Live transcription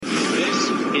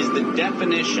is the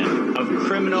definition of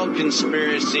criminal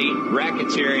conspiracy,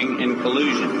 racketeering, and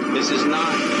collusion. This is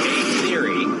not a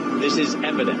theory. This is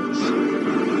evidence.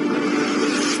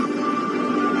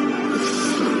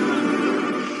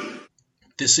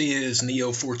 This is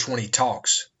Neo 420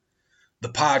 Talks, the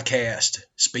podcast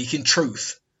speaking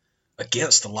truth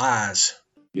against the lies.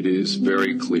 It is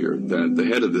very clear that the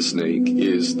head of the snake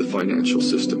is the financial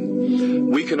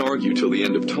system. We can argue till the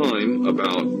end of time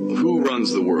about who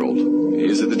runs the world.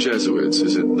 Is it the Jesuits?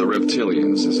 Is it the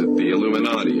reptilians? Is it the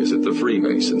Illuminati? Is it the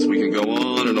Freemasons? We can go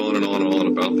on and on and on and on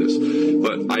about this.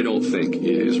 But I don't think it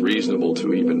is reasonable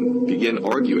to even begin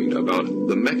arguing about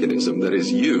the mechanism that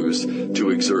is used to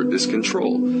exert this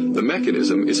control. The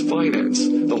mechanism is finance.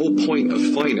 The whole point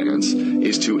of finance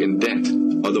is to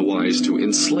indebt, otherwise to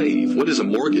enslave. What is a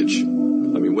mortgage?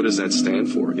 I mean, what does that stand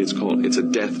for? It's a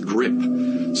death grip.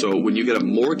 So when you get a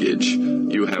mortgage,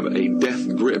 you have a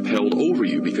death grip held over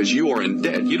you because you are in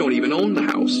debt. You don't even own the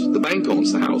house. The bank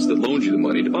owns the house that loans you the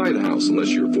money to buy the house, unless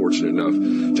you're fortunate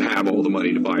enough to have all the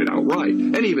money to buy it outright.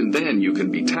 And even then, you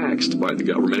can be taxed by the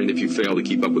government. And if you fail to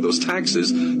keep up with those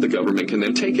taxes, the government can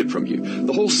then take it from you.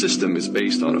 The whole system is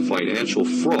based on a financial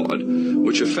fraud,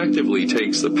 which effectively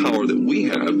takes the power that we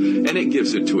have and it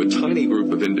gives it to a tiny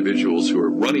group of individuals who are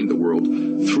running the world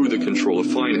through the control of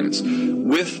finance.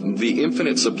 With the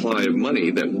infinite supply of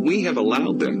money that we have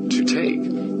allowed them to take,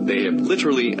 they have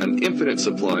literally an infinite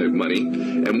supply of money,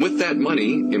 and with that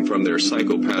money, and from their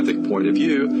psychopathic point of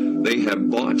view, they have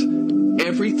bought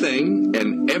everything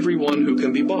and everyone who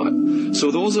can be bought.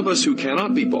 So those of us who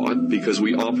cannot be bought because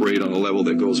we operate on a level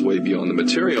that goes way beyond the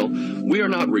material, we are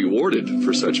not rewarded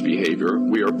for such behavior.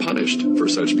 We are punished for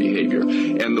such behavior.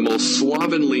 And the most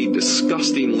slovenly,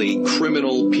 disgustingly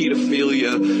criminal,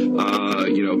 pedophilia,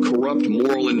 corrupt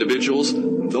moral individuals,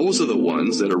 those are the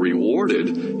ones that are rewarded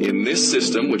in this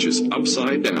system, which is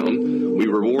upside down. We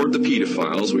reward the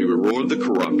pedophiles, we reward the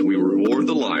corrupt, we reward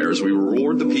the liars, we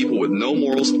reward the people with no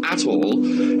morals at all,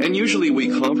 and usually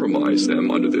we compromise them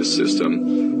under this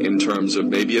system in terms of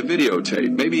maybe a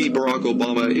videotape. Maybe Barack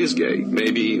Obama is gay.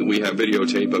 Maybe we have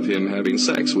videotape of him having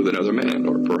sex with another man,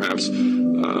 or perhaps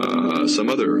some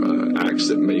other acts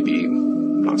that may be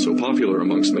not so popular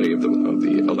amongst many of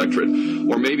the electorate.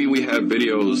 Or maybe we have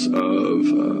videos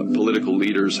of political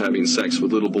leaders having sex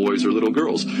with little boys or little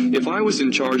girls. If I was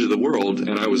in charge of the world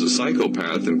and I was a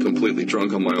psychopath and completely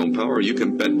drunk on my own power, you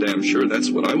can bet damn sure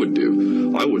that's what I would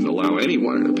do. I wouldn't allow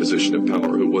anyone in a position of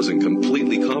power who wasn't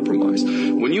completely compromised.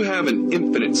 When you have an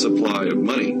infinite supply of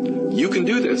money, you can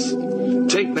do this.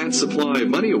 Take that supply of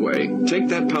money away, take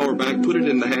that power back, put it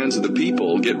in the hands of the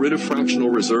people, get rid of fractional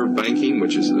reserve banking,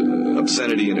 which is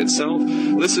obscenity in itself.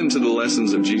 Listen to the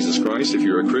lessons of Jesus Christ if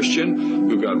you're a Christian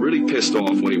who got really pissed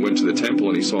off when he went to the temple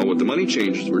and he saw what the money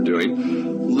changers were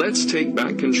doing. Let's take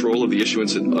back control of the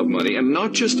issuance of money, and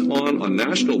not just on a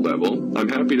national level. I'm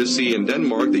happy to see in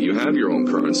Denmark that you have your own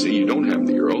currency, you don't have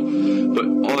the euro, but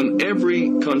on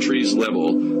every country's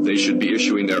level, they should be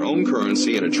issuing their own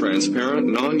currency in a transparent,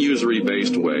 non-usury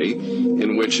based way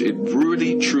in which it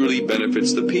really, truly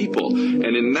benefits the people.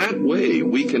 And in that way,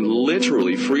 we can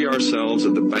literally free ourselves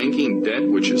of the banking debt,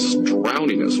 which is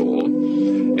drowning us all,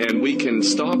 and we can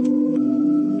stop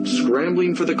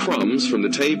scrambling for the crumbs from the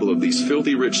table of these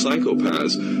filthy rich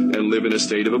psychopaths and live in a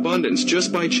state of abundance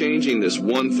just by changing this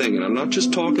one thing. And I'm not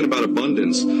just talking about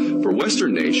abundance for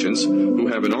Western nations who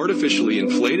have an artificially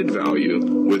inflated value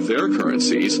with their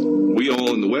currencies. We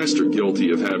all in the West are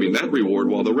guilty of having that reward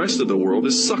while the rest of the world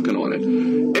is sucking on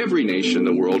it. Every nation in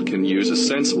the world can use a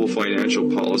sensible financial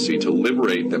policy to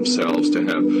liberate themselves, to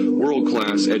have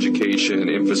world-class education,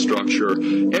 infrastructure.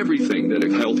 Everything that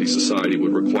a healthy society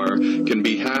would require can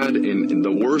be had in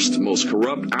the worst, most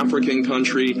corrupt African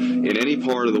country in any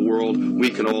part of the world. We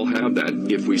can all have that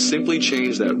if we simply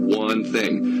change that one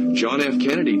thing. John F.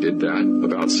 Kennedy did that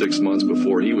about 6 months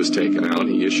before he was taken out.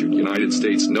 He issued United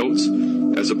States notes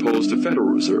as opposed to Federal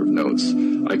Reserve notes.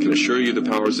 I can assure you the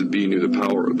powers that be knew the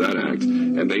power of that act,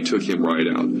 and they took him right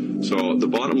out. So the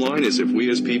bottom line is, if we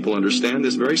as people understand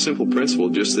this very simple principle,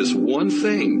 just this one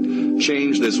thing,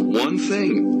 change this one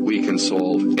thing, we can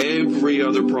solve every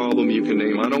other problem you can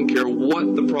name. I don't care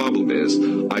what the problem is.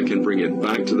 I can bring it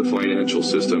back to the financial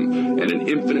system and an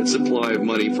infinite supply of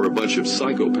money for a bunch of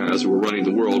psychopaths who are running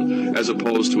the world, as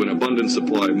opposed to an abundant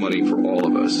supply of money for all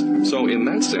of us. So in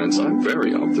that sense, I'm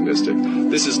very optimistic.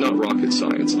 This is not rocket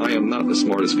science. I am not the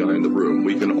smartest guy in the room.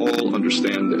 We can all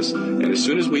understand this. And as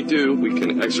soon as we do, we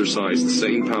can exercise the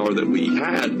same power that we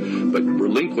had, but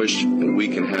relinquish, and we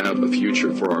can have a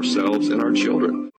future for ourselves and our children.